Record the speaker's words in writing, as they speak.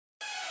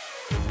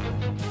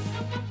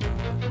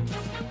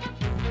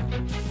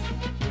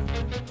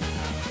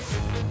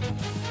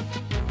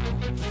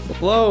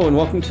Hello and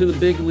welcome to the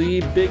Big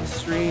Lead Big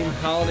Stream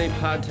Holiday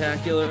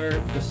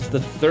Podtacular. This is the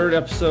third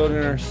episode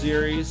in our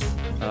series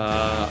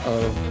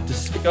of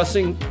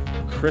discussing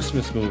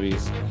Christmas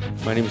movies.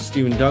 My name is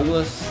Stephen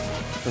Douglas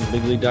from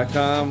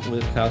BigLead.com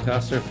with Kyle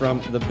Koster from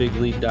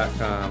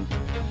TheBigLead.com.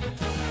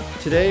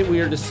 Today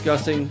we are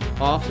discussing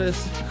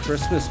Office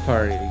Christmas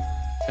Party.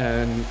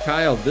 And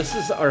Kyle, this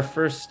is our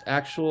first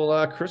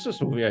actual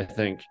Christmas movie, I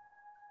think.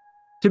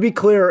 To be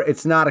clear,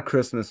 it's not a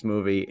Christmas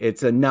movie.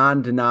 It's a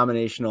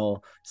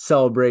non-denominational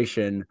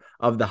celebration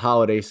of the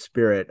holiday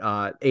spirit.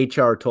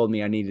 HR told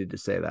me I needed to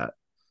say that.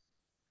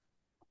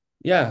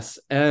 Yes,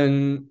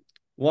 and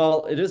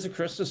while it is a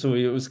Christmas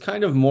movie, it was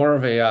kind of more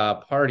of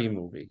a party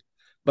movie,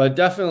 but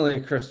definitely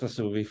a Christmas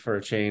movie for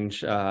a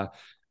change,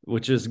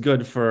 which is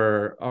good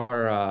for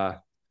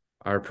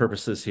our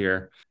purposes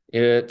here.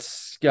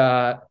 It's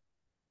got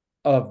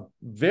a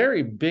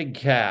very big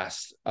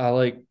cast.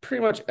 Like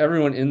pretty much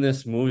everyone in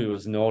this movie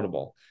was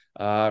notable,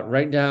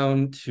 right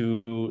down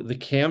to the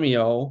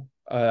cameo,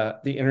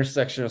 the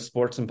intersection of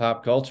sports and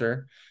pop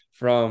culture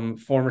from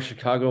former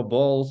Chicago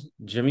Bulls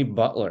Jimmy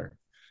Butler.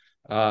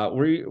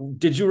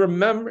 Did you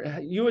remember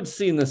you had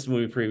seen this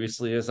movie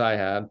previously as I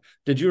had?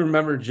 Did you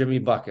remember Jimmy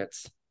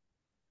Buckets?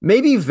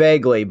 Maybe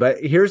vaguely,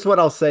 but here's what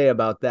I'll say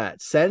about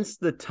that. Since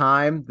the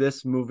time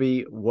this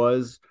movie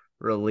was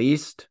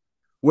released,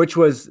 which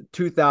was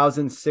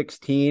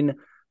 2016,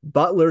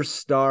 Butler's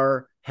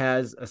star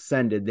has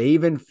ascended. They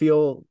even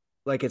feel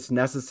like it's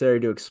necessary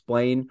to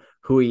explain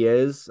who he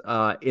is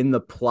in the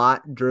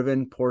plot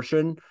driven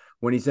portion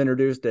when he's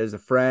introduced as a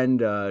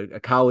friend, a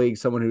colleague,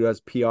 someone who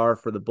does PR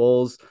for the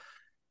Bulls.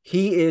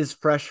 He is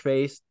fresh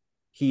faced.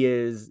 He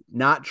is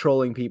not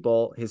trolling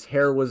people. His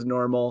hair was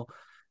normal.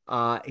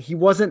 He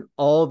wasn't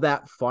all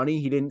that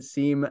funny. He didn't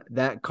seem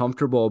that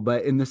comfortable.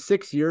 But in the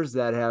 6 years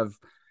that have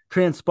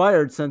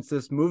transpired since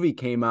this movie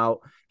came out,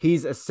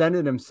 he's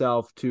ascended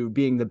himself to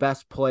being the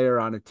best player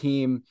on a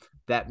team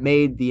that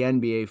made the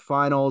NBA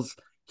Finals.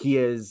 He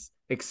has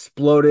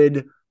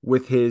exploded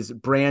with his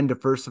brand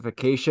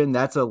diversification.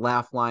 That's a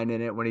laugh line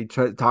in it when he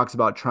talks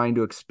about trying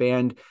to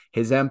expand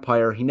his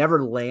empire. He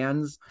never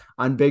lands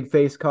on Big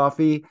Face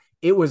Coffee.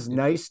 It was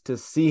nice to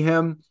see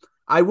him.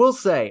 I will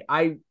say,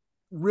 I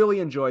really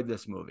enjoyed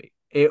this movie.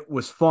 It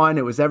was fun.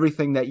 It was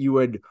everything that you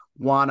would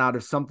want out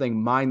of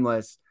something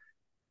mindless,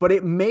 but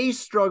it may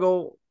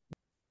struggle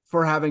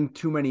for having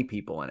too many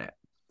people in it.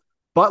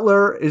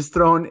 Butler is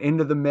thrown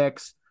into the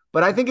mix,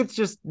 but I think it's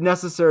just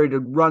necessary to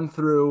run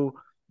through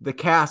the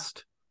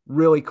cast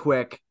really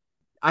quick.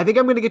 I think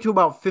I'm going to get to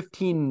about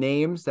 15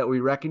 names that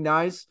we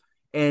recognize,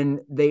 and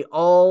they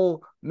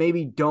all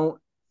maybe don't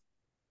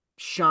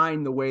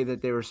shine the way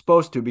that they were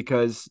supposed to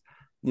because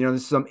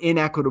there's some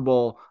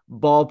inequitable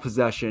ball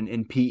possession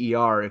in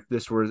PER. If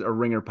this were a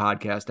Ringer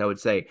podcast, I would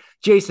say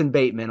Jason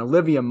Bateman,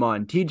 Olivia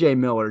Munn, TJ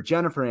Miller,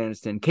 Jennifer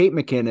Aniston, Kate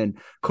McKinnon,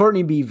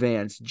 Courtney B.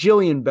 Vance,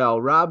 Jillian Bell,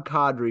 Rob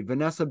Corddry,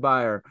 Vanessa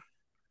Bayer,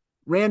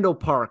 Randall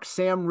Park,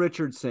 Sam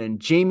Richardson,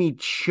 Jamie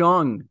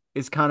Chung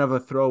is kind of a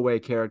throwaway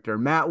character,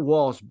 Matt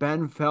Walsh,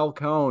 Ben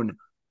Falcone.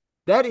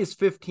 That is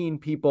 15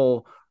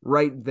 people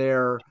right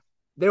there.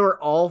 They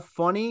were all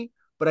funny,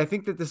 but I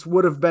think that this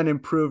would have been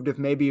improved if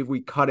maybe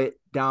we cut it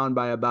down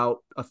by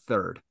about a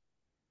third.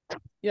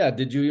 Yeah,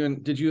 did you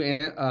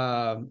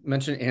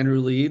mention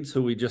Andrew Leeds,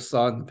 who we just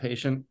saw in The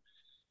Patient?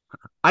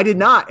 I did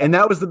not, and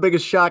that was the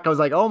biggest shock. I was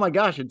like, "Oh my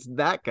gosh, it's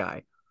that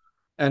guy."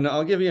 And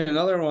I'll give you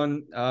another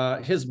one.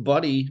 His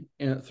buddy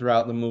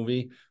throughout the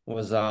movie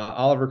was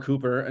Oliver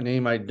Cooper, a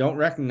name I don't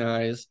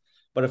recognize,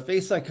 but a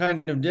face I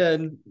kind of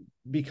did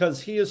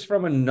because he is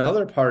from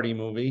another party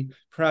movie,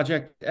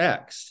 Project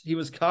X. He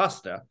was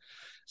Costa.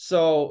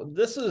 So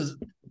this is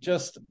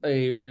just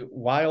a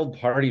wild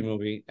party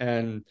movie,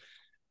 and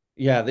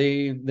yeah,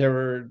 there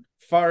were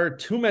far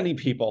too many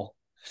people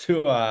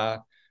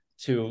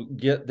to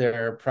get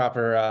their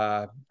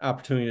proper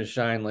opportunity to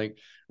shine. Like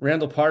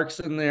Randall Park's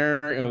in there.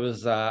 It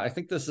was I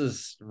think this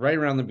is right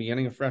around the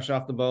beginning of Fresh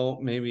Off the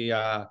Boat, maybe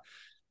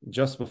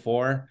just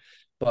before.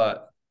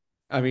 But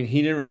I mean,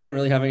 he didn't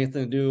really have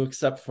anything to do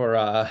except for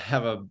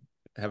have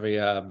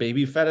a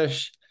baby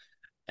fetish,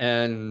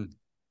 and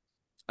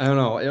I don't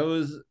know.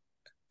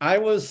 I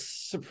was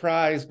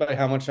surprised by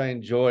how much I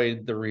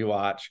enjoyed the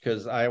rewatch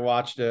because I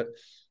watched it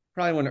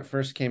probably when it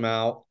first came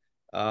out,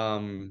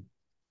 um,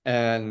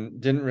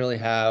 and didn't really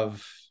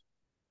have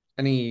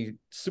any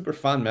super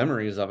fond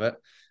memories of it.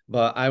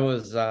 But I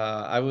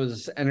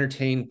was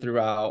entertained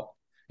throughout.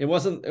 It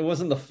wasn't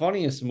the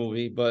funniest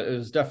movie, but it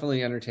was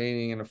definitely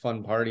entertaining and a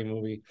fun party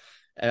movie.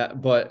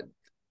 But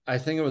I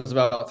think it was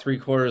about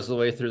three-quarters of the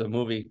way through the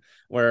movie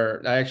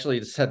where I actually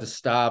just had to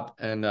stop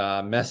and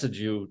message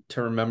you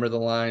to remember the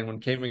line when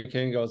Kate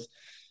McKinnon goes,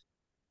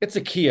 "It's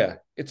a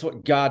Kia. It's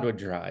what God would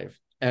drive."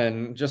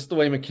 And just the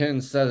way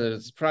McKinnon says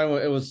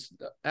it, it was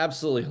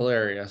absolutely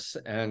hilarious.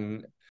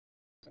 And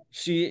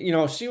she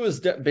was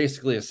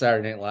basically a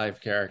Saturday Night Live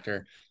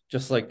character,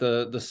 just like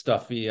the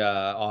stuffy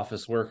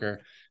office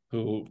worker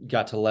who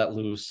got to let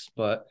loose.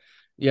 But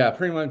yeah,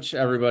 pretty much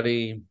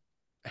everybody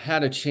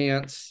had a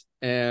chance,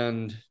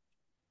 and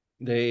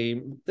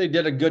they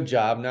did a good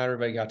job. Not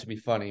everybody got to be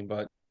funny,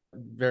 but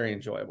very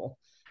enjoyable.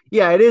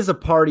 Yeah, it is a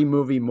party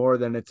movie more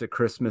than it's a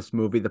Christmas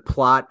movie. The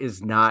plot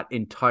is not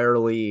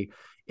entirely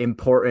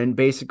important.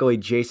 Basically,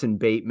 Jason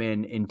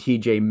Bateman and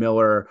TJ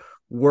Miller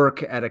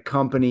work at a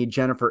company.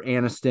 Jennifer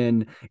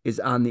Aniston is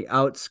on the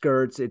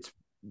outskirts. It's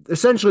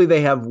essentially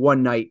they have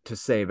one night to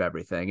save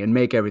everything and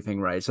make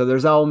everything right. So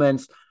there's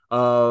elements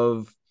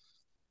of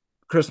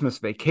Christmas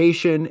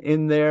Vacation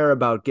in there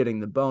about getting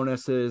the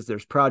bonuses.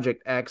 There's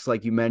Project X,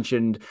 like you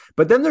mentioned,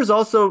 but then there's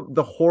also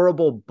the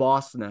horrible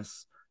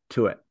bossness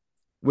to it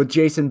with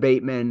Jason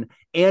Bateman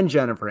and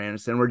Jennifer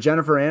Aniston, where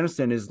Jennifer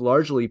Aniston is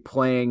largely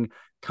playing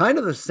kind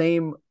of the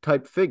same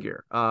type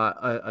figure,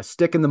 a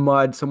stick in the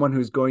mud, someone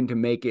who's going to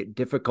make it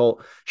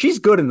difficult. She's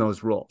good in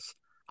those roles.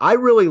 I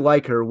really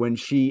like her when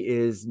she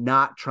is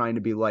not trying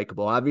to be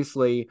likable.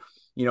 Obviously,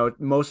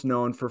 most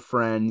known for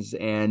Friends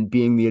and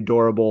being the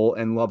adorable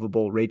and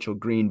lovable Rachel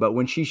Green. But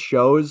when she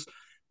shows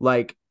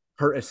like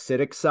her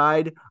acidic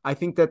side, I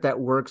think that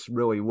works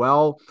really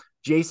well.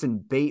 Jason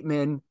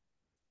Bateman,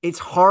 it's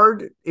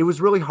hard. It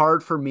was really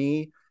hard for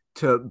me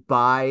to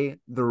buy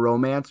the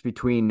romance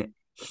between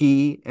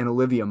he and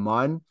Olivia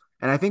Munn.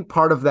 And I think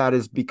part of that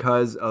is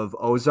because of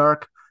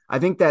Ozark. I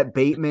think that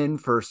Bateman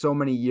for so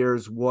many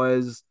years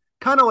was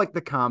kind of like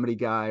the comedy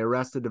guy,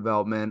 Arrested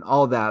Development,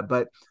 all that.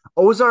 But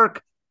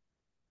Ozark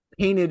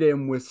painted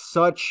him with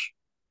such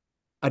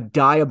a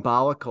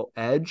diabolical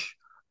edge.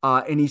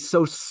 And he's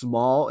so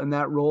small in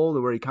that role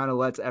where he kind of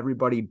lets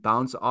everybody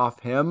bounce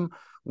off him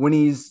when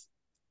he's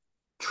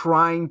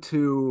trying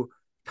to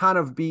kind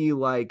of be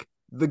like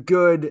the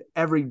good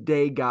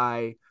everyday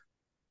guy,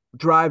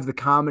 drive the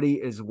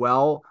comedy as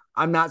well.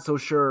 I'm not so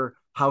sure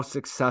how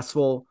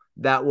successful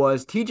that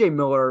was. TJ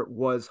Miller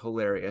was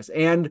hilarious.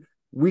 And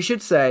we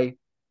should say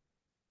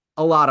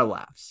a lot of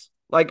laughs.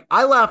 Like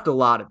I laughed a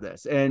lot at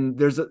this,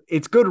 and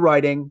it's good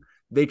writing.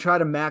 They try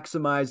to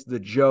maximize the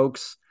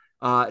jokes.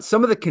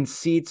 Some of the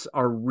conceits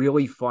are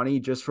really funny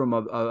just from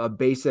a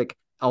basic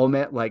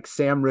element, like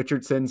Sam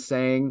Richardson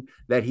saying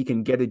that he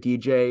can get a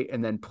DJ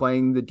and then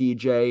playing the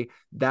DJ.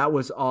 That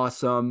was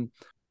awesome.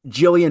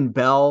 Jillian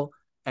Bell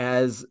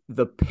as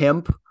the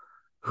pimp,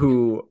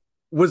 who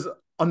was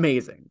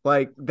amazing.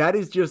 Like that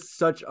is just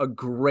such a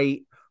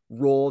great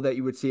role that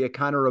you would see. It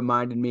kind of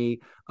reminded me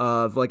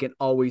of like an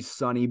Always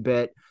Sunny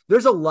bit.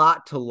 There's a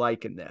lot to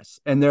like in this,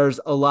 and there's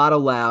a lot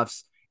of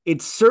laughs.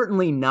 It's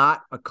certainly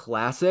not a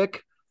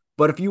classic,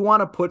 but if you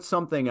want to put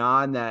something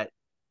on that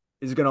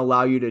is going to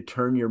allow you to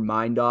turn your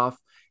mind off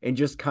and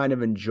just kind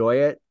of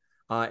enjoy it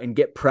and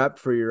get prepped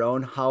for your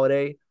own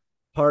holiday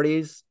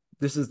parties,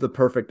 this is the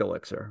perfect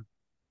elixir.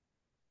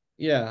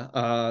 Yeah,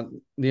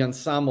 the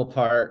ensemble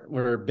part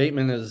where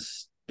Bateman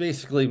is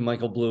basically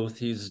Michael Bluth.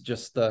 He's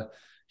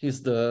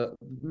the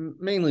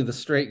mainly the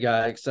straight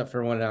guy, except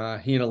for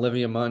when he and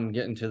Olivia Munn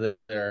get into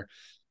their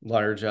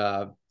large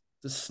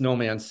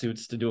snowman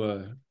suits to do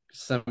a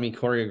semi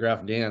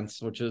choreographed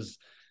dance, which is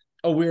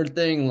a weird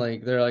thing.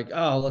 Like they're like,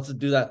 oh, let's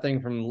do that thing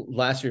from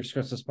last year's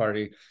Christmas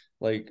party.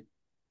 Like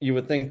you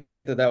would think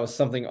that was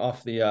something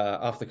off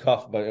the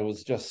cuff, but it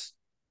was just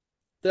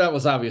that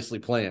was obviously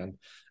planned.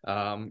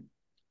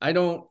 I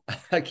don't,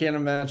 I can't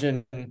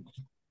imagine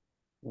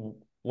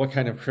what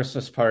kind of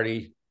Christmas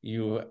party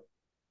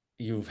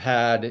you've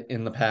had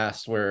in the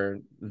past where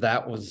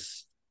that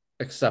was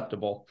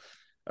acceptable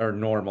or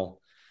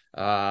normal.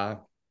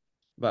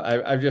 But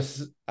I've got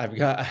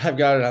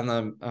it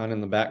on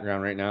in the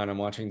background right now, and I'm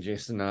watching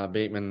Jason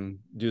Bateman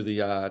do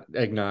the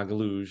eggnog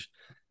luge.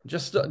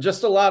 Just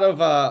a lot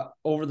of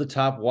over the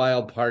top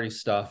wild party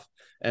stuff.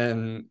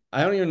 And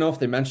I don't even know if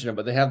they mentioned it,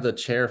 but they have the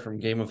chair from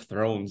Game of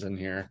Thrones in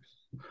here.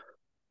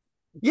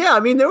 Yeah, I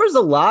mean, there was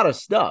a lot of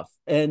stuff,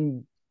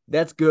 and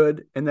that's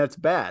good and that's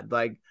bad.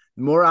 Like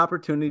more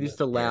opportunities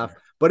to laugh,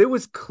 but it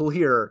was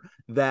clear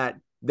that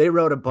they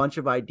wrote a bunch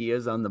of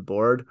ideas on the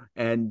board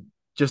and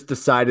just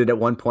decided at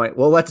one point,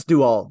 well, let's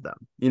do all of them.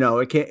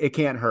 It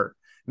can't hurt.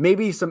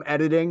 Maybe some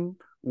editing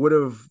would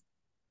have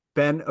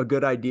been a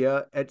good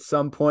idea at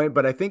some point,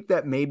 but I think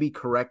that maybe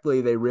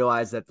correctly they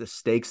realized that the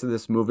stakes of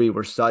this movie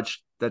were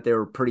such that they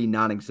were pretty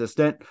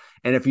non-existent.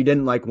 And if you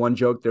didn't like one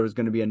joke, there was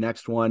going to be a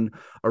next one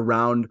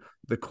around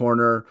the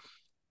corner.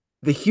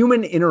 The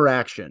human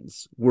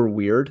interactions were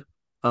weird.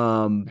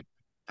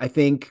 I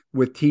think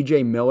with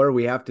TJ Miller,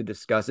 we have to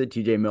discuss it.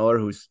 TJ Miller,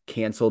 who's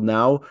canceled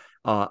now,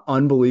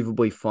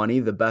 unbelievably funny.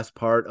 The best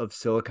part of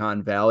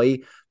Silicon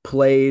Valley,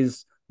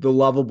 plays the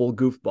lovable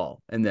goofball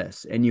in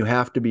this, and you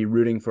have to be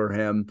rooting for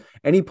him.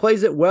 And he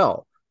plays it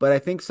well. But I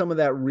think some of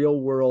that real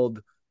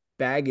world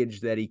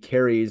baggage that he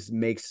carries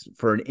makes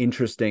for an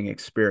interesting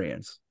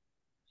experience.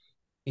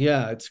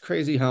 Yeah, it's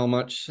crazy how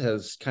much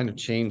has kind of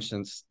changed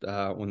since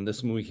when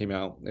this movie came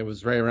out. It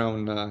was right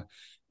around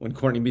when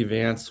Courtney B.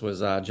 Vance was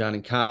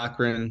Johnny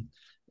Cochran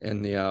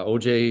in the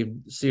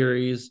OJ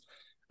series.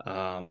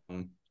 And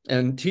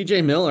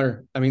TJ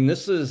Miller, I mean,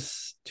 this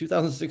is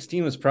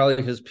 2016 was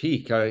probably his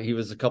peak. He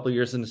was a couple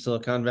years into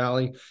Silicon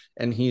Valley,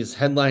 and he's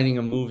headlining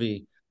a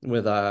movie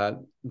with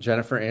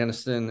Jennifer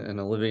Aniston and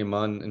Olivia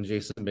Munn and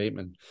Jason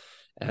Bateman.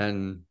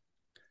 And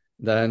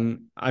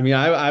Then, I mean,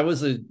 I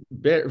was a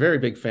very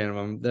big fan of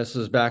him. This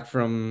was back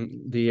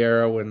from the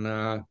era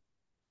when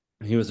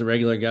he was a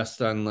regular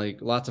guest on like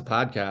lots of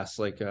podcasts,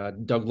 like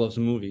Doug Loves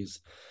Movies.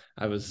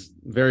 I was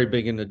very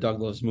big into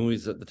Doug Loves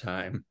Movies at the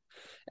time,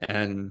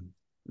 and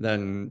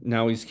then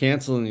now he's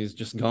canceled and he's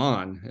just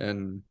gone.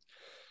 And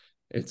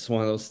it's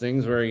one of those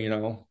things where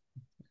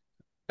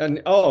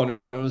and oh,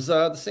 it was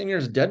the same year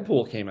as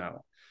Deadpool came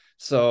out,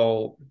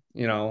 so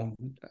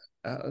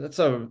that's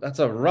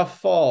a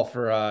rough fall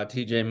for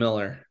T.J.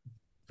 Miller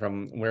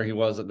from where he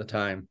was at the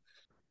time.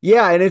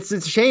 Yeah, and it's a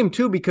shame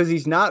too because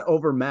he's not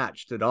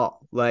overmatched at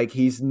all. Like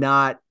he's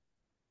not.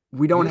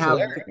 We He don't was have.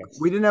 hilarious.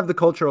 We didn't have the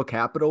cultural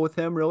capital with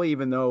him really,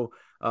 even though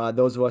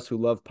those of us who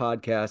love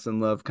podcasts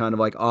and love kind of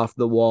like off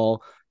the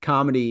wall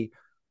comedy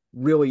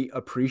really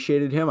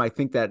appreciated him. I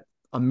think that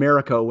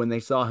America, when they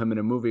saw him in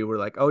a movie, were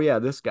like, "Oh yeah,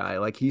 this guy,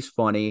 like he's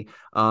funny."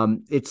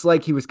 It's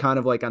like he was kind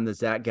of like on the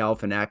Zach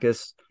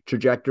Galifianakis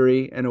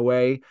trajectory in a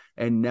way,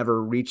 and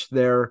never reached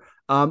there.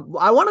 I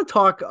want to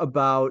talk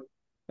about,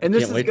 I and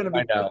this can't is wait going to to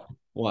be find out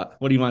what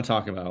do you want to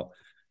talk about?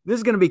 this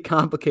is going to be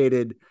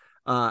complicated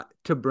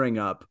to bring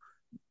up.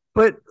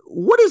 But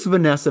what is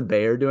Vanessa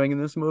Bayer doing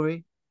in this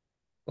movie?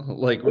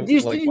 Like Do like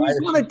you why just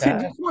did want she to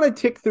cast? just want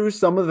to tick through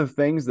some of the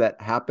things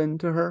that happened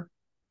to her?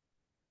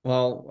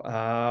 Well,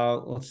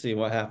 let's see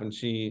what happened.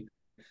 She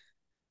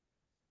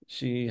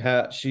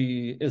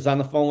is on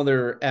the phone with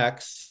her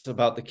ex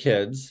about the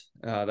kids.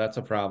 That's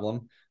a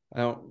problem. I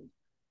don't.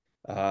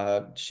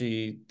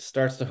 She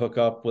starts to hook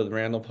up with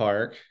Randall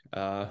Park,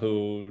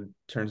 who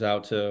turns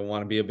out to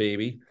want to be a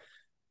baby,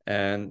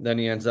 and then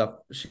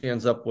she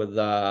ends up with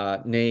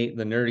Nate,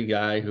 the nerdy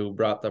guy who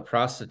brought the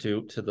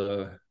prostitute to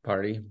the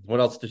party. What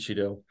else did she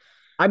do?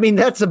 I mean,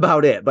 that's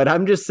about it. But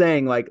I'm just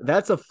saying, like,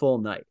 that's a full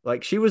night.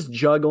 Like, she was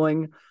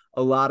juggling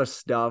a lot of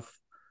stuff.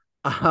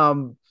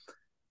 Um,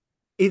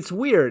 it's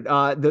weird.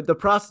 The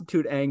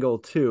prostitute angle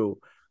too.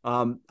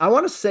 I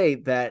want to say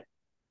that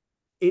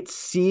it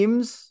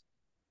seems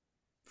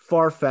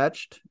far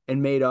fetched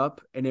and made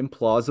up and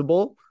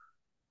implausible,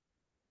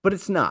 but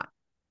it's not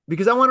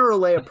because I want to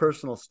relay a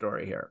personal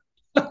story here.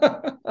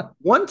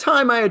 One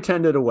time I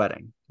attended a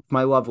wedding with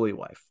my lovely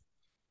wife,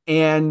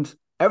 and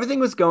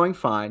everything was going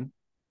fine.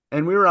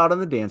 And we were out on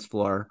the dance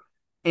floor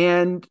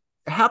and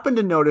happened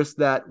to notice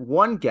that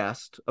one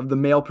guest of the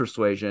male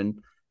persuasion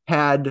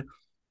had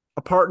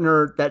a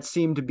partner that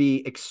seemed to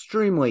be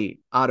extremely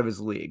out of his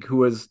league, who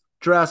was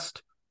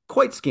dressed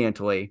quite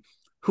scantily,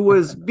 who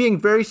was being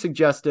very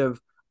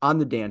suggestive on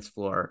the dance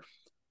floor.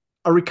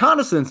 A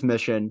reconnaissance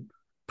mission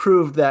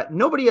proved that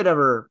nobody had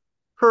ever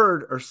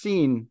heard or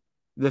seen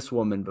this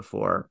woman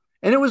before.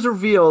 And it was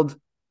revealed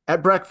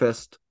at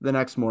breakfast the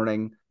next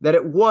morning that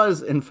it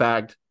was, in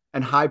fact, a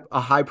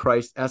high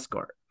priced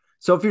escort.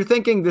 So if you're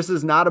thinking this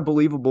is not a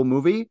believable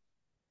movie,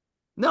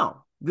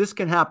 no, this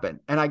can happen.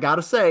 And I got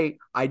to say,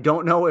 I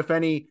don't know if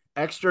any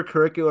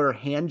extracurricular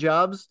hand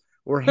jobs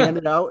were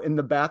handed out in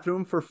the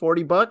bathroom for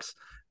 $40,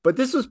 but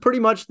this was pretty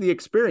much the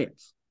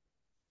experience.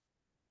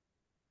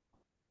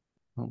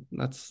 Well,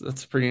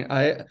 that's pretty.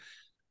 I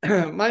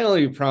my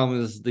only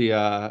problem is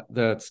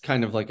that's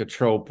kind of like a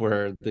trope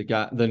where the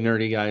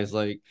nerdy guy is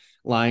like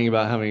lying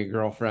about having a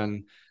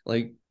girlfriend.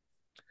 Like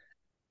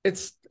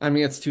I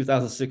mean, it's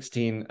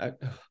 2016.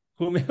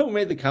 Who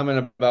made the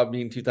comment about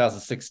being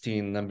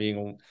 2016 and then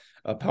being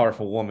a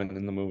powerful woman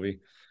in the movie?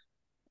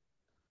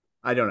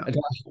 I don't know.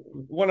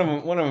 One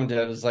of them did.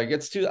 It was like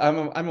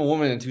I'm a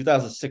woman in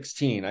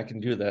 2016. I can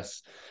do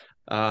this.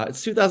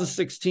 It's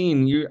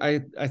 2016.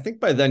 I think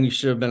by then you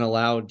should have been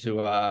allowed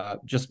to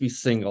just be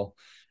single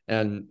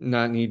and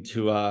not need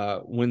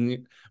to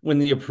win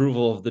the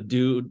approval of the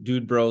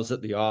dude bros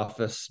at the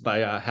office by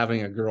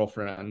having a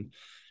girlfriend.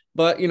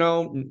 But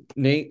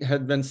Nate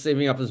had been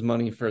saving up his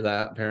money for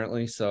that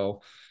apparently,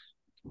 so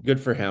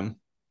good for him.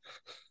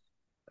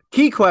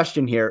 Key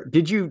question here.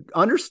 Did you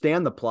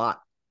understand the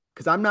plot?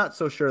 Because I'm not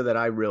so sure that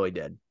I really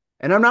did.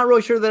 And I'm not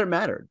really sure that it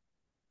mattered.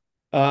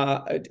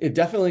 It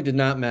definitely did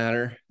not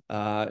matter.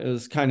 It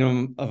was kind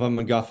of a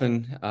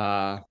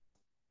MacGuffin.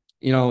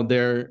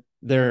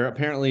 They're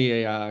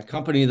apparently a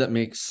company that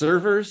makes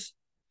servers,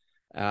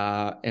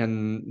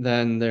 and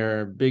then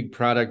their big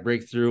product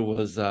breakthrough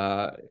was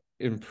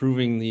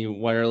improving the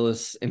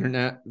wireless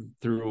internet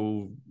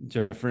through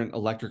different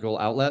electrical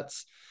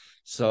outlets.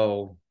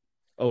 So,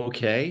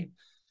 okay,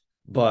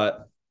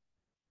 but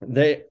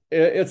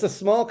it's a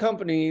small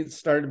company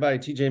started by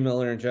TJ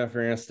Miller and Jennifer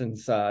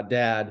Aniston's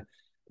dad,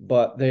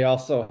 but they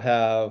also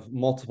have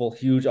multiple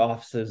huge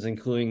offices,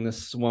 including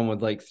this one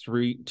with like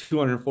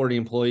 240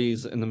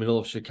 employees in the middle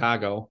of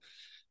Chicago.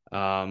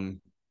 So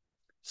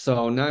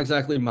not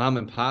exactly mom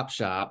and pop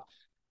shop,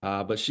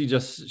 but she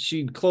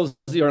closed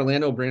the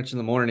Orlando branch in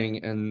the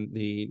morning, and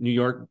the New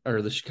York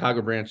or the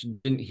Chicago branch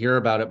didn't hear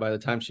about it by the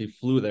time she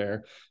flew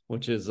there,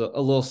 which is a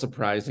little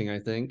surprising, I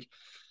think.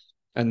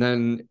 And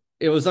then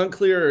it was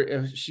unclear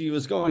if she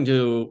was going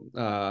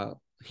to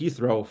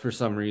Heathrow for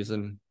some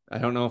reason. I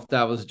don't know if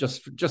that was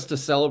just to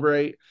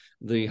celebrate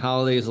the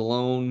holidays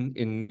alone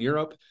in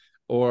Europe,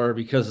 or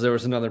because there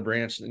was another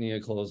branch that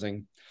needed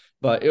closing.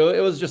 But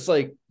it was just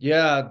like,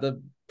 yeah,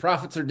 the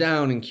profits are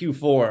down in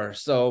Q4,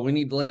 so we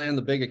need to land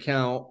the big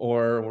account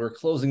or we're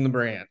closing the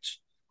branch.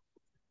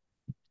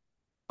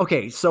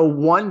 Okay, so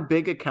one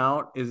big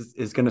account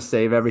is going to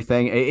save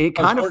everything. It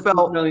Of kind of $14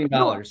 felt, million.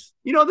 Dollars.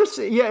 this,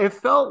 yeah, it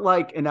felt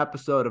like an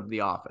episode of The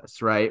Office,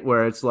 right?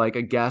 Where it's like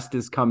a guest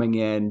is coming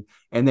in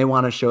and they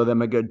want to show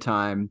them a good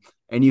time.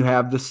 And you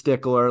have the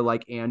stickler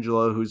like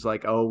Angela, who's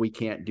like, oh, we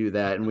can't do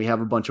that. And we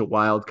have a bunch of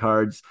wild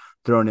cards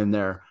thrown in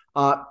there.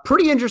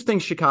 Pretty interesting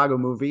Chicago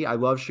movie. I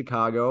love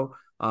Chicago.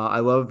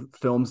 I love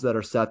films that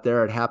are set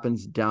there. It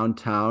happens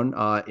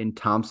downtown in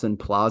Thompson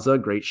Plaza.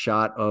 Great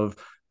shot of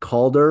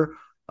Calder.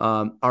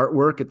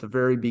 Artwork at the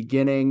very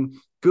beginning,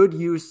 good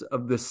use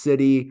of the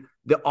city.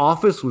 The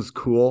office was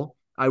cool.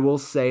 I will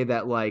say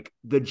that like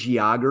the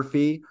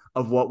geography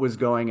of what was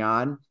going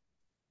on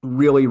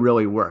really,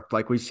 really worked.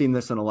 Like we've seen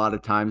this in a lot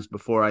of times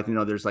before. I think,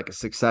 there's like a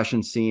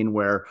Succession scene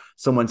where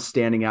someone's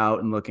standing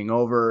out and looking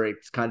over.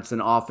 It's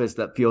an office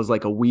that feels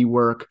like a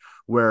WeWork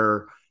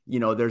where,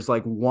 there's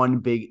like one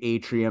big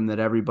atrium that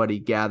everybody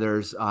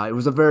gathers. It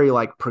was a very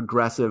like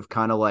progressive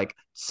kind of like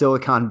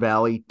Silicon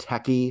Valley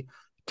techie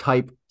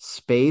type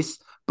space,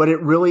 but it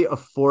really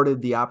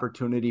afforded the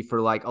opportunity for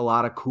like a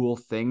lot of cool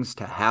things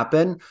to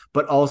happen,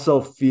 but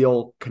also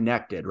feel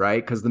connected,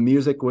 right? Because the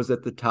music was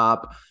at the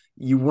top.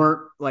 You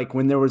weren't like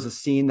when there was a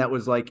scene that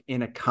was like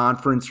in a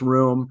conference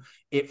room,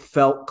 it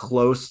felt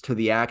close to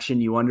the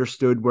action. You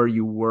understood where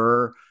you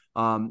were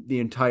the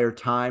entire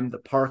time. The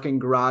parking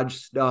garage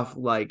stuff,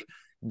 like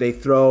they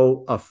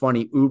throw a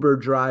funny Uber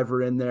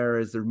driver in there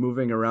as they're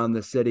moving around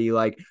the city.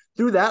 Like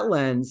through that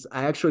lens,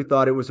 I actually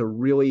thought it was a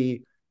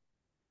really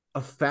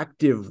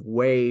effective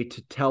way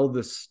to tell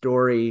the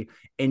story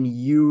and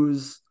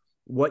use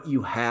what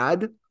you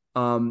had.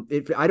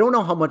 I don't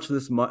know how much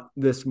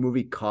this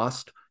movie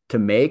cost to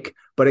make,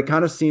 but it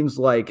kind of seems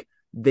like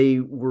they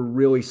were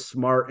really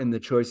smart in the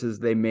choices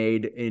they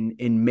made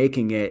in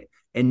making it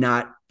and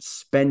not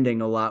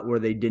spending a lot where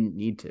they didn't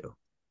need to.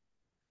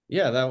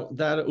 Yeah,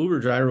 that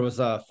Uber driver was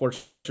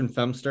Fortune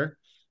Femster,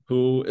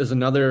 who is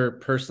another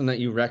person that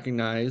you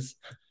recognize.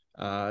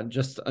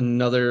 Just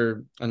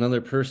another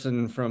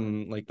person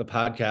from like the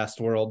podcast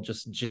world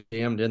just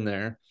jammed in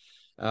there.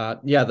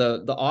 Yeah,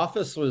 the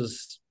office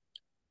was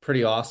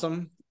pretty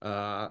awesome.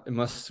 It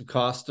must have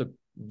cost a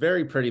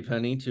very pretty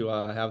penny to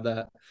have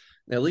that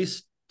at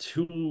least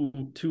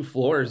two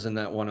floors in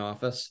that one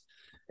office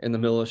in the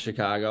middle of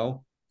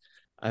Chicago.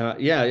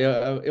 Yeah,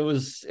 it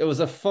was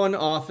a fun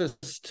office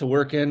to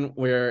work in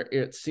where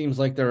it seems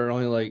like there are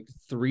only like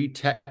three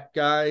tech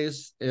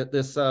guys at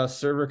this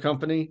server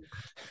company.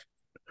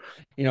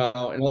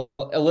 And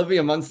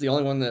Olivia Munn's the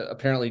only one that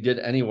apparently did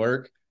any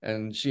work,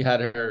 and she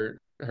had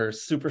her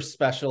super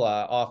special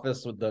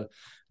office with the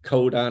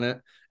code on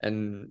it,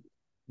 and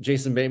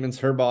Jason Bateman's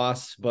her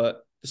boss.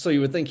 But so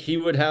you would think he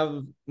would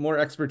have more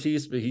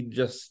expertise, but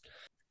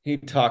he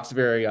talks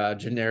very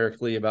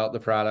generically about the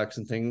products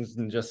and things,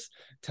 and just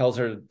tells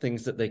her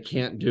things that they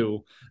can't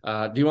do.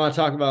 Do you want to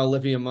talk about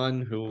Olivia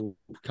Munn, who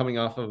coming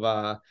off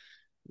of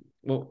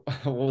what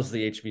was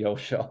the HBO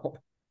show?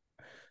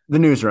 The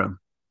Newsroom.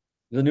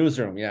 The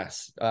Newsroom,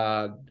 yes.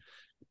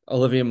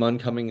 Olivia Munn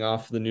coming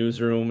off the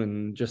Newsroom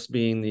and just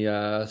being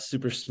the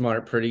super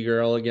smart pretty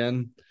girl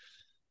again.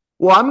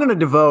 Well, I'm going to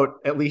devote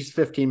at least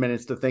 15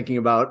 minutes to thinking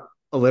about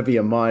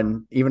Olivia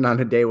Munn, even on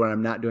a day when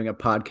I'm not doing a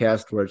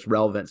podcast where it's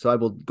relevant. So I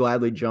will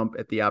gladly jump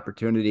at the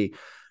opportunity.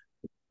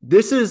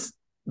 This is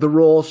the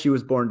role she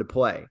was born to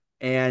play.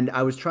 And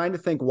I was trying to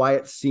think why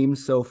it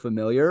seems so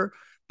familiar.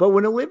 But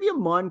when Olivia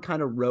Munn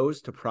kind of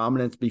rose to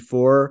prominence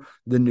before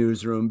the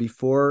Newsroom,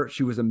 before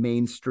she was a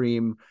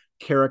mainstream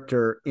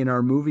character in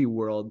our movie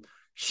world,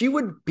 she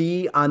would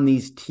be on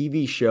these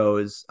TV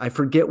shows. I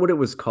forget what it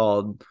was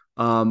called.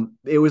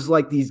 It was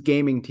like these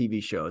gaming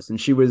TV shows,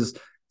 and she was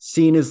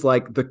seen as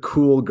like the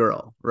cool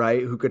girl,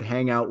 right? Who could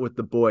hang out with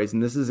the boys.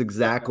 And this is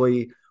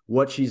exactly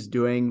what she's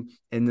doing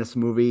in this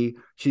movie.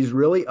 She's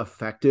really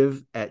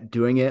effective at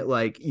doing it.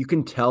 Like you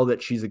can tell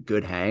that she's a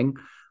good hang.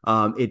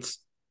 It's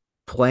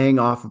playing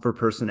off of her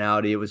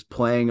personality. It was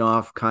playing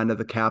off kind of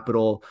the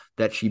capital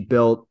that she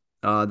built,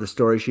 the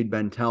story she'd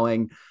been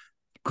telling.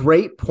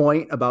 Great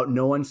point about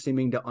no one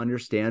seeming to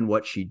understand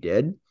what she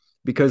did,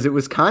 because it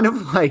was kind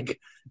of like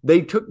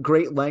they took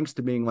great lengths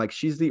to being like,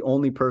 she's the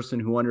only person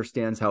who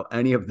understands how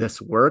any of this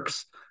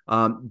works.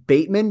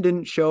 Bateman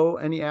didn't show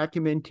any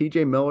acumen.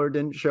 TJ Miller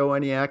didn't show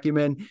any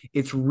acumen.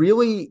 It's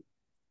really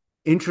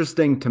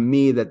interesting to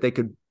me that they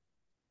could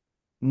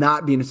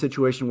not be in a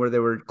situation where they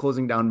were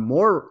closing down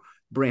more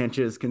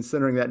branches,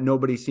 considering that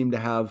nobody seemed to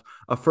have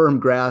a firm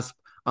grasp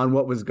on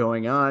what was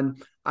going on.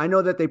 I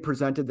know that they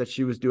presented that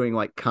she was doing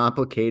like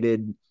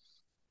complicated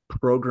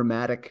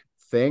programmatic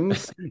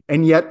things,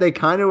 and yet they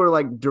kind of were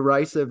like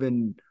derisive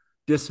and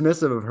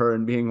dismissive of her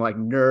and being like,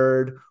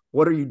 nerd,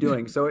 what are you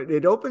doing? So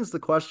it opens the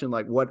question,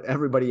 like what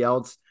everybody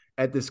else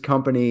at this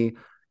company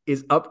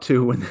is up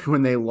to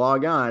when they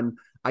log on.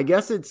 I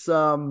guess it's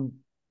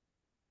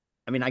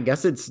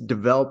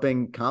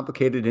developing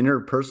complicated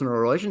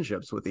interpersonal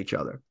relationships with each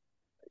other.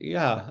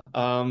 Yeah.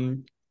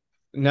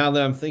 Now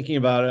that I'm thinking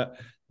about it,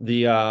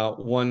 the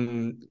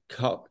one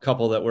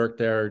couple that worked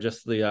there, or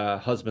just the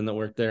husband that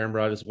worked there and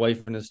brought his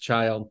wife and his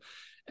child,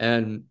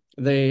 and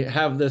they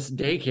have this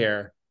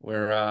daycare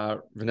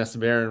where Vanessa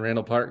Bayer and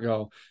Randall Park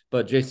go,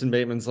 but Jason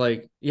Bateman's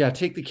like, yeah,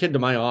 take the kid to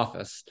my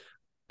office.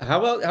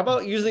 How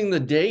about using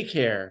the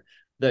daycare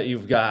that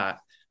you've got?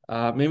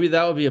 Maybe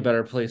that would be a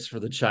better place for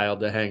the child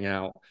to hang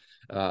out.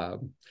 Uh,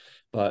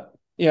 but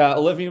yeah,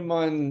 Olivia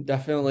Munn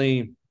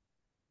definitely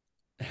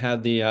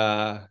had the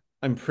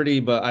I'm pretty,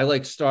 but I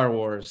like Star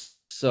Wars,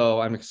 so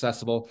I'm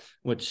accessible,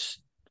 which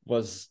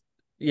was,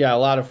 yeah, a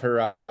lot of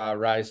her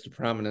rise to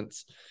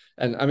prominence.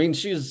 And I mean,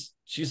 she's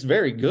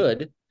very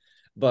good,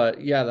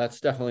 but yeah,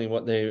 that's definitely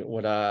what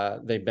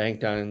they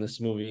banked on in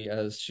this movie,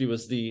 as she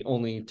was the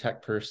only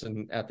tech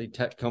person at the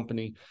tech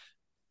company.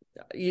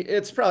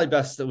 It's probably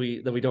best that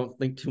we don't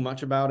think too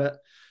much about it,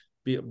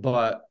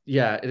 but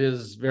yeah, it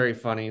is very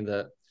funny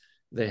that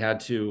they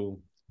had to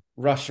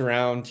rush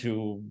around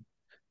to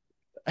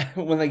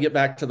when they get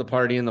back to the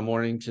party in the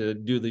morning to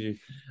do the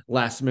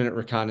last minute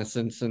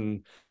reconnaissance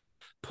and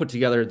put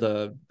together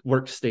the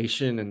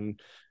workstation and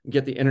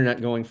get the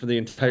internet going for the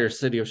entire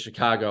city of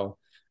Chicago.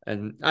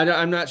 And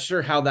I'm not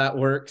sure how that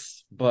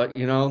works, but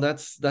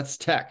that's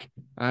tech.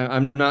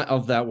 I'm not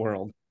of that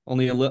world.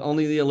 Only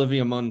the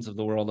Olivia Munns of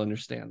the world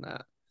understand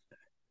that.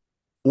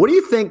 What do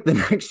you think the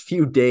next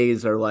few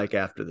days are like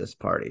after this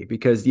party?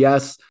 Because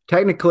yes,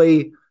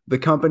 technically the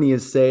company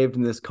is saved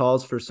and this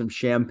calls for some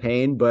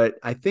champagne, but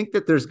I think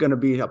that there's going to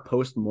be a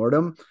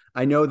post-mortem.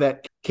 I know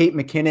that Kate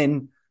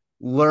McKinnon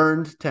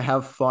learned to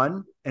have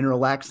fun and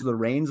relax the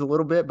reins a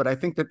little bit, but I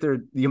think that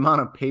the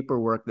amount of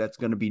paperwork that's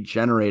going to be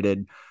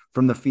generated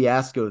from the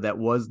fiasco that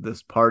was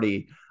this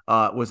party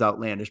was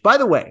outlandish. By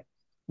the way,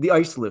 the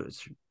Ice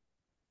Luge,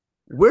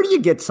 where do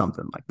you get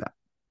something like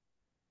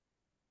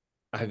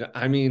that?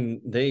 I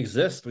mean, they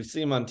exist. We see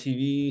them on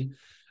TV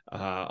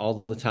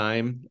all the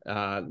time.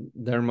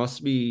 There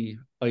must be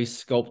ice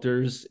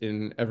sculptors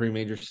in every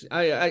major.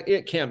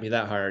 It can't be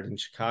that hard in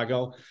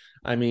Chicago.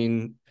 I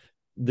mean,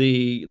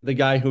 the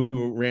guy who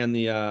ran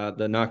the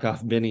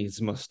knockoff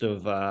Binnies must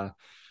have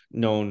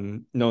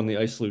known the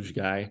ice luge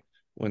guy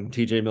when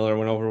TJ Miller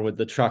went over with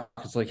the truck.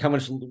 It's like, how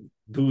much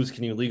booze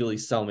can you legally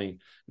sell me?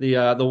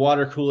 The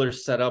water cooler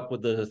set up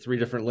with the three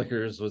different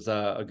liquors was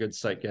a good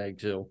sight gag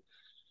too.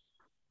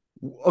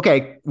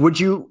 Okay, would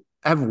you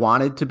have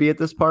wanted to be at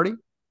this party?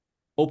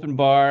 Open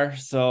bar,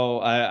 so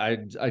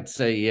I'd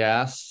say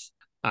yes.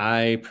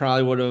 I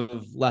probably would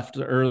have left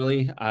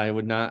early. I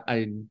would not.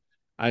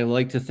 I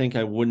like to think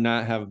I would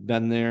not have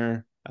been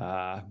there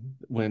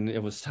when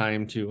it was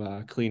time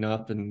to clean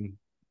up and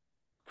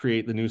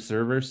create the new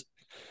servers.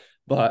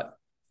 But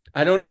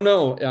I don't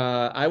know.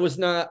 I was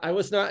not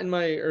in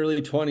my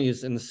early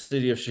 20s in the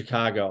city of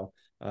Chicago.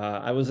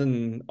 I was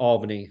in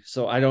Albany,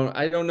 so I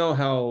don't know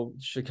how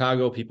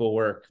Chicago people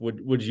work.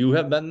 Would you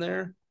have been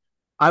there?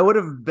 I would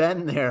have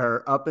been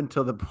there up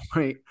until the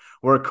point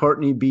where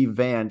Courtney B.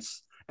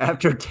 Vance,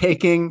 after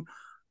taking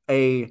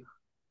a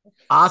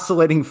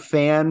oscillating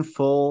fan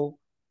full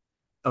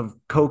of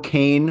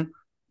cocaine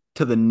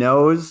to the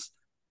nose,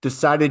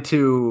 decided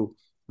to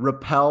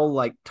rappel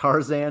like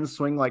Tarzan,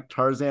 swing like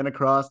Tarzan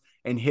across,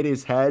 and hit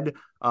his head.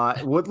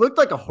 What looked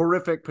like a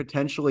horrific,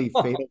 potentially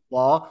fatal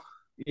fall.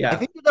 I Yeah.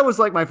 think that was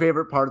like my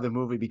favorite part of the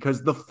movie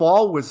because the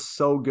fall was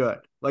so good.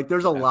 Like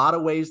there's a lot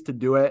of ways to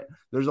do it.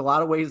 There's a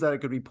lot of ways that it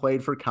could be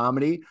played for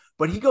comedy,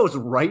 but he goes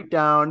right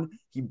down,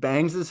 he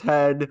bangs his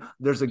head.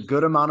 There's a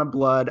good amount of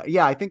blood.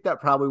 Yeah, I think that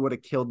probably would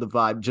have killed the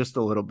vibe just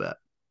a little bit.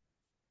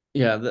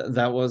 Yeah,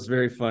 that was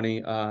very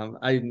funny.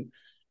 I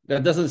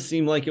That doesn't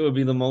seem like it would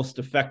be the most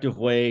effective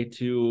way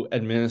to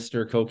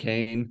administer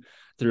cocaine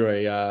through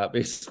a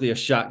basically a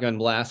shotgun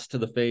blast to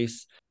the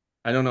face.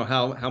 I don't know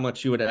how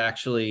much you would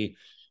actually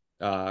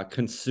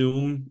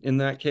consume in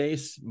that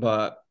case,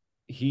 but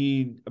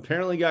he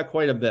apparently got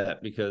quite a bit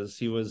because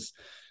he was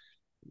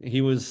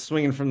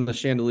swinging from the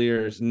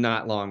chandeliers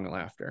not long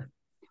after.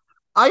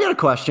 I got a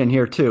question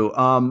here too.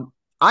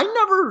 I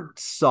never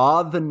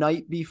saw The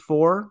Night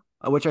Before,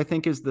 which I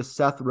think is the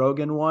Seth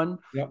Rogen one.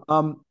 Yep.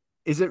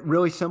 Is it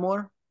really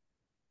similar?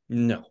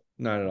 No,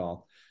 not at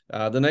all.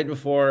 The night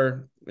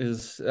before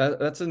is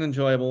that's an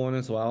enjoyable one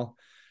as well.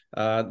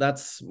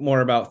 That's more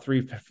about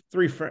three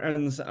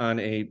friends on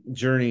a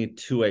journey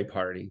to a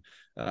party.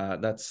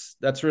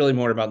 That's really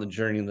more about the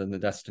journey than the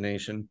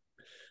destination.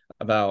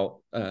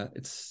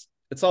 It's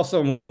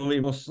also a movie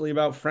mostly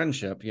about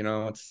friendship.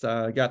 It's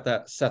got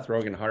that Seth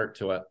Rogen heart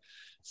to it.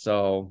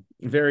 So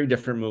very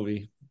different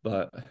movie,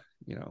 but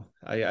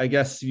I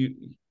guess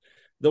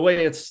the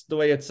way it's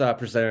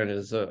presented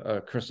is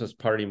a Christmas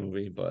party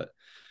movie, but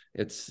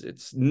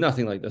it's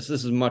nothing like this.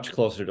 This is much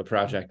closer to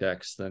Project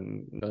X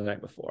than the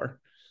night before.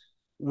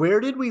 Where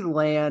did we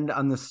land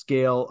on the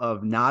scale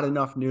of not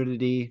enough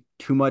nudity,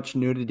 too much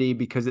nudity?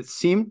 Because it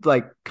seemed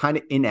like kind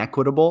of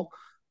inequitable.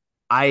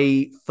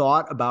 I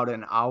thought about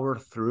an hour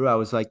through, I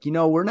was like,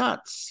 we're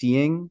not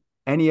seeing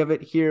any of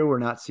it here. We're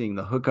not seeing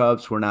the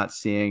hookups. We're not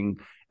seeing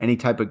any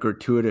type of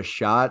gratuitous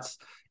shots.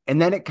 And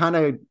then it kind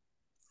of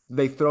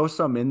they throw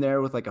some in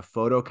there with like a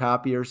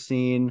photocopier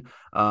scene,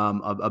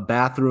 a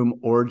bathroom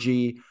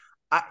orgy.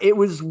 It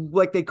was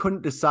like they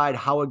couldn't decide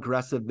how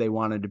aggressive they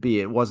wanted to be.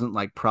 It wasn't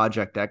like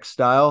Project X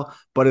style,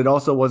 but it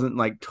also wasn't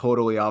like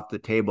totally off the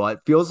table. It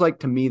feels like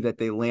to me that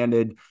they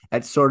landed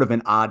at sort of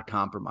an odd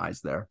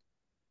compromise there.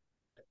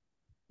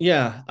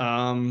 Yeah.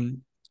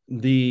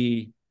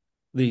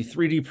 The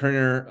 3D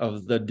printer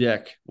of the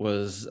dick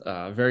was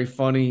very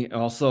funny,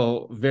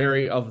 also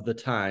very of the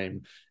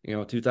time,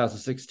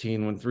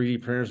 2016 when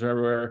 3D printers were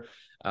everywhere.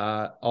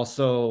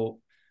 Also,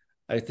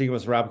 I think it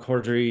was Rob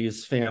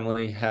Corddry's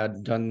family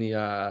had done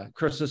the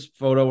Christmas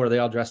photo where they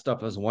all dressed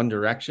up as One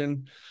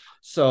Direction.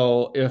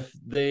 So if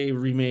they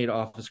remade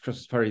Office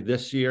Christmas Party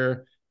this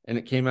year and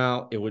it came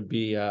out, it would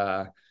be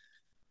well,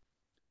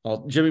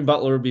 Jimmy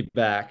Butler would be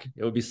back.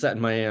 It would be set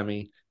in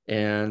Miami,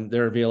 and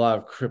there would be a lot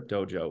of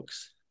crypto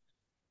jokes.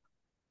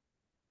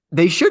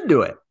 They should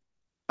do it.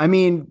 I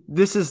mean,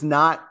 this is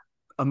not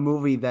a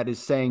movie that is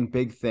saying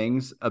big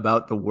things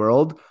about the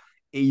world.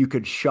 You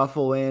could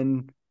shuffle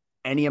in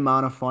any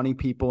amount of funny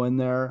people in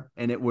there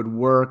and it would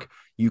work.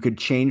 You could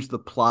change the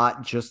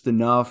plot just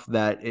enough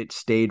that it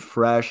stayed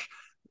fresh.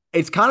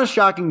 It's kind of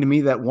shocking to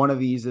me that one of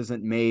these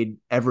isn't made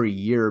every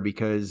year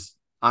because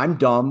I'm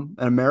dumb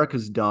and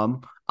America's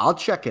dumb. I'll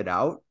check it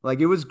out. Like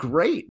it was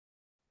great.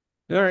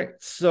 All right.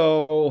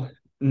 So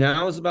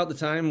now is about the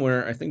time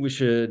where I think we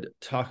should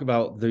talk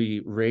about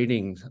the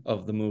ratings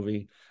of the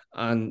movie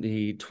on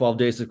the 12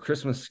 Days of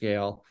Christmas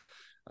scale.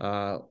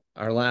 Our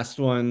last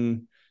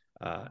one,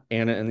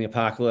 Anna and the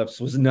Apocalypse,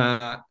 was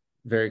not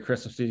very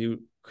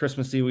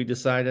Christmassy, we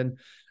decided.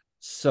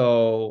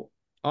 So,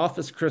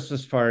 Office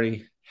Christmas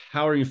Party,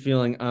 how are you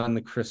feeling on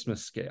the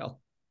Christmas scale?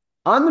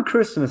 On the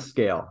Christmas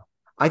scale,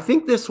 I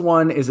think this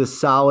one is a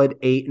solid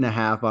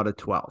 8.5 out of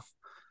 12.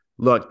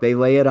 Look, they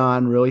lay it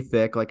on really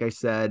thick. Like I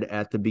said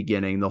at the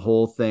beginning, the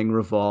whole thing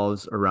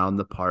revolves around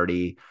the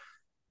party.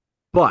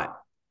 But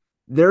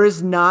there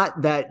is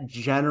not that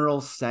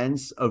general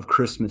sense of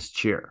Christmas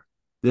cheer.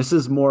 This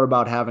is more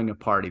about having a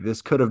party.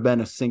 This could have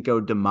been a Cinco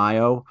de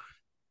Mayo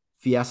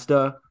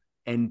fiesta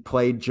and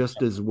played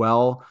just as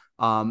well.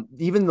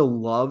 Even the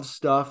love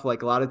stuff,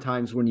 like a lot of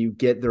times when you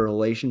get the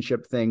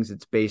relationship things,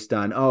 it's based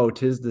on, oh,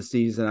 'tis the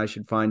season. I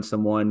should find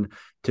someone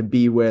to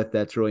be with.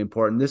 That's really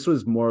important. This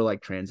was more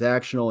like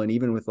transactional. And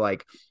even with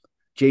like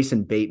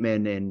Jason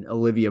Bateman and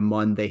Olivia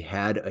Munn, they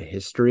had a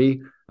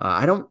history.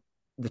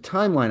 The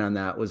timeline on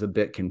that was a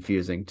bit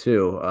confusing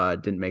too.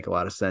 Didn't make a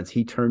lot of sense.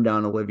 He turned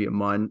down Olivia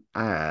Munn.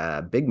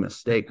 Big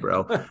mistake,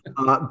 bro.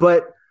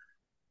 But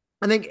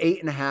I think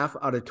 8.5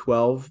 out of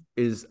 12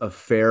 is a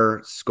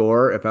fair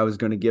score. If I was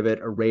going to give it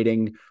a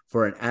rating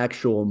for an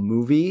actual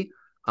movie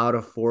out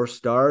of 4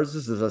 stars,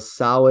 this is a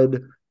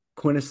solid,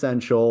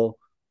 quintessential,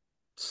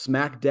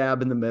 smack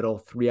dab in the middle,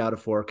 3 out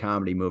of 4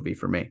 comedy movie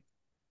for me.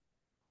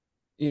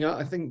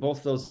 I think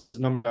both those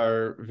numbers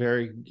are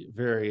very,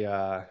 very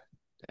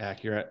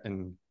accurate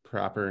and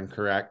proper and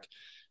correct.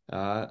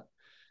 I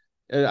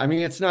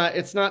mean, it's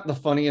not the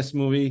funniest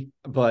movie,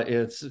 but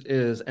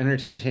is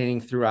entertaining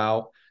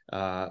throughout.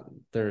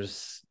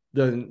 There's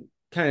the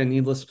kind of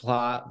needless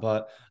plot,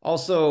 but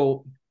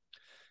also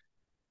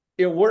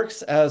it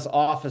works as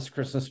Office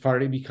Christmas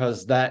Party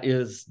because that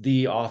is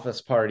the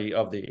Office party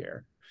of the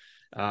year.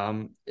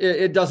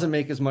 It doesn't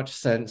make as much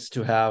sense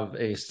to have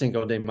a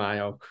Cinco de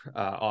Mayo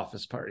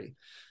Office party.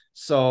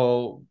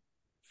 So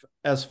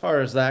as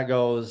far as that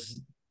goes,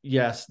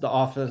 yes,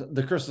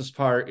 the Christmas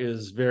part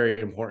is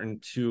very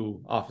important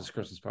to Office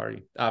Christmas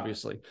Party,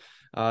 obviously.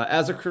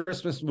 As a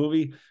Christmas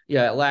movie,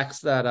 yeah, it lacks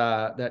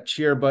that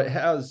cheer, but it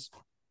has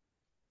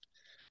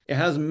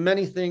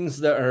many things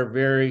that are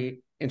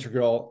very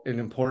integral and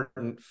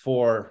important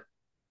for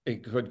a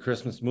good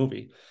Christmas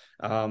movie.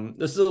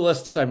 This is a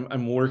list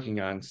I'm working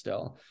on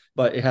still,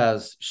 but it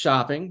has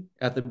shopping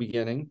at the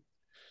beginning,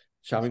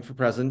 shopping for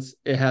presents.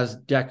 It has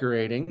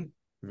decorating,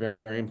 very,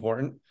 very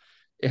important.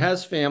 It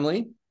has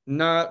family,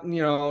 not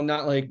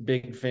like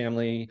big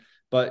family,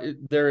 but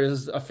there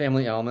is a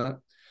family element.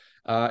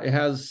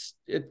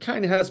 It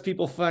kind of has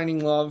people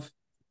finding love,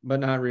 but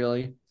not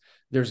really.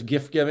 There's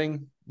gift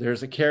giving.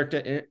 There's a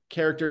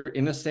character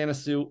in a Santa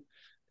suit,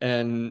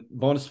 and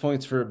bonus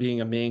points for being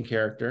a main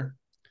character.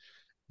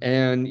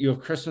 And you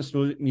have Christmas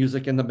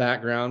music in the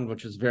background,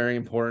 which is very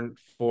important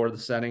for the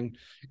setting.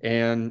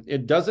 And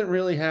it doesn't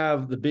really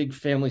have the big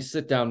family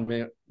sit down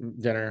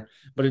dinner,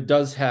 but it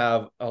does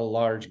have a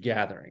large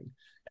gathering.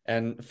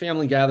 And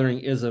family gathering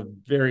is a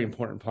very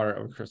important part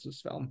of a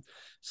Christmas film.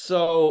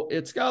 So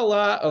it's got a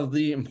lot of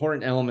the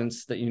important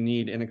elements that you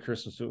need in a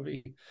Christmas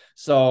movie.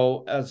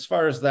 So as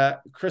far as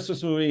that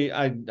Christmas movie,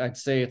 I'd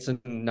say it's a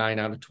 9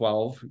 out of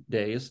 12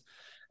 days.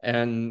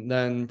 And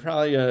then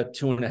probably a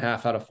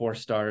 2.5 out of 4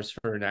 stars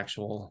for an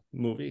actual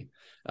movie.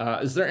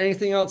 Is there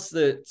anything else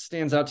that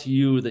stands out to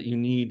you that you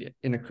need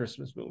in a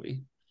Christmas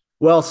movie?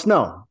 Well,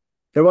 snow.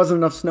 There wasn't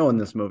enough snow in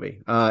this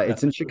movie.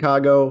 It's in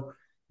Chicago.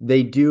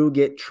 They do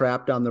get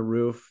trapped on the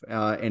roof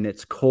and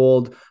it's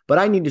cold, but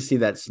I need to see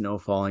that snow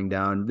falling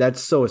down.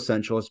 That's so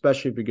essential,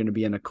 especially if you're going to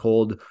be in a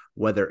cold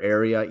weather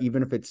area,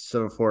 even if it's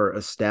so for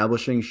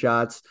establishing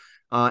shots.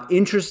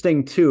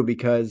 Interesting too,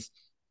 because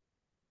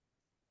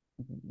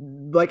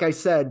like I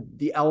said,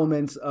 the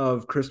elements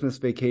of Christmas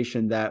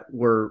Vacation that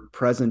were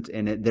present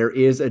in it, there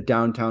is a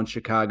downtown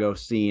Chicago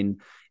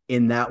scene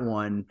in that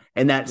one.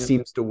 And that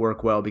seems to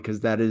work well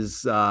because that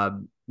is,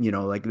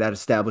 like that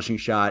establishing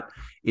shot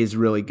is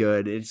really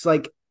good. It's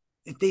like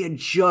if they had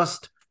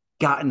just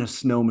gotten a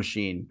snow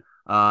machine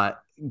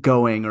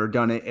going or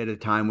done it at a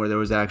time where there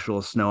was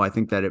actual snow, I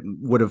think that it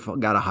would have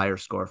got a higher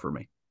score for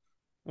me.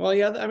 Well,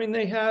 yeah, I mean,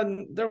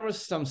 there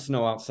was some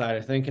snow outside,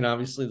 I think, and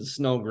obviously the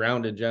snow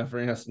grounded Jennifer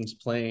Aniston's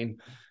plane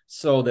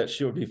so that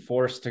she would be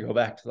forced to go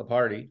back to the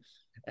party.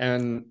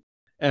 And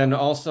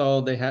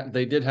also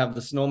they did have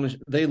the snow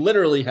machine. They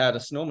literally had a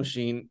snow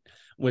machine,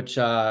 which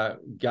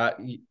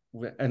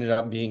ended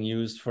up being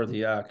used for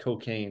the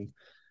cocaine.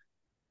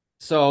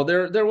 So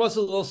there was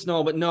a little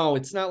snow, but no,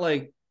 it's not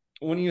like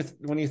when you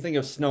think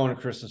of snow in a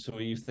Christmas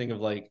movie, you think of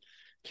like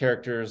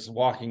characters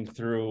walking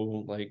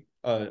through like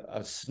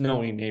a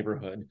snowy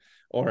neighborhood,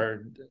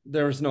 or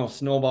there was no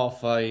snowball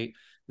fight.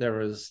 There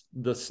was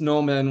the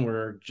snowmen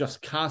were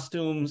just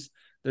costumes.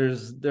 There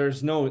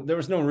was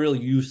no real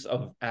use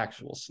of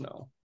actual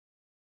snow.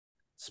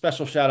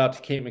 Special shout out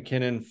to Kate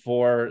McKinnon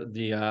for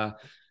the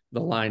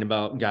line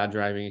about God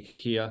driving a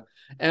Kia.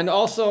 And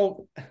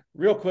also,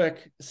 real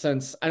quick,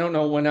 since I don't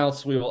know when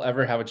else we will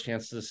ever have a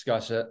chance to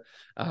discuss it,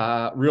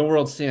 Real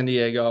World San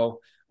Diego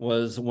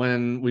was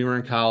when we were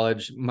in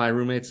college. My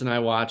roommates and I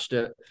watched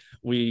it.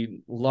 We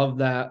loved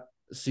that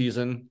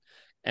season.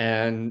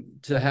 And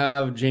to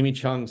have Jamie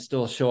Chung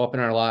still show up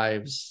in our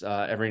lives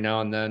every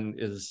now and then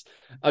is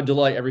a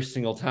delight every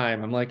single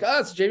time. I'm like,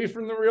 it's Jamie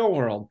from the real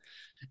world.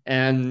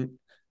 And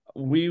I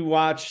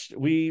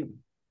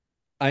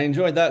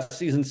enjoyed that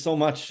season so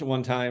much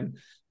one time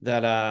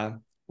that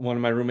one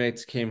of my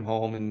roommates came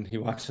home and he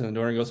walks in the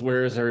door and goes,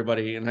 "Where is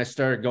everybody?" And I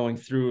started going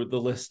through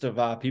the list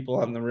of people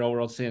on the Real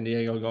World San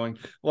Diego going,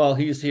 "Well,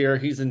 he's here.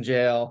 He's in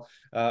jail.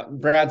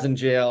 Brad's in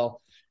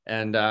jail."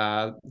 And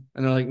they're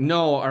like,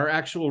 "No, our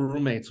actual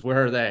roommates,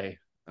 where are they?"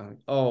 I'm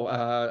like,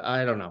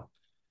 I don't know.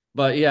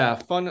 But yeah,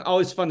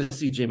 always fun to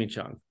see Jamie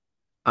Chung.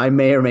 I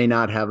may or may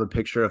not have a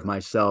picture of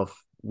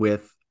myself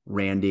with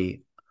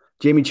Randy.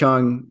 Jamie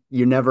Chung,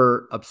 you're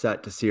never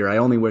upset to see her. I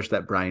only wish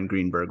that Brian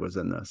Greenberg was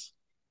in this.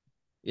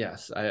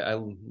 Yes, I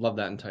love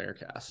that entire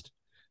cast.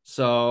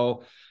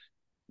 So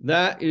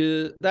that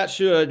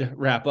should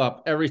wrap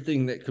up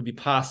everything that could be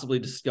possibly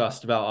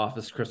discussed about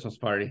Office Christmas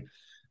Party.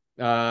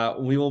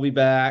 We will be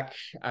back,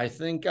 I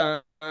think,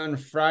 on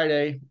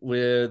Friday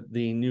with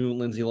the new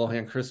Lindsay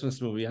Lohan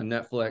Christmas movie on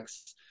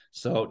Netflix.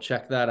 So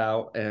check that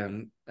out.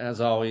 And as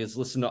always,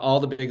 listen to all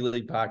the Big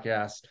League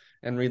podcasts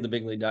and read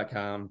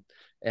thebigleague.com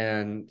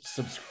and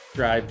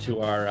subscribe to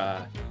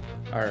our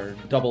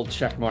double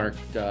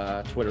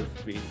checkmarked Twitter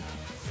feed.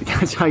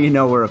 That's how you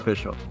know we're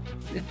official.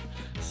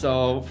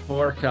 So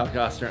for Kyle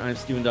Costner, I'm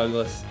Stephen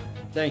Douglas.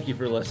 Thank you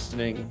for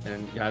listening,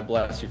 and God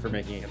bless you for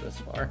making it this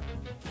far.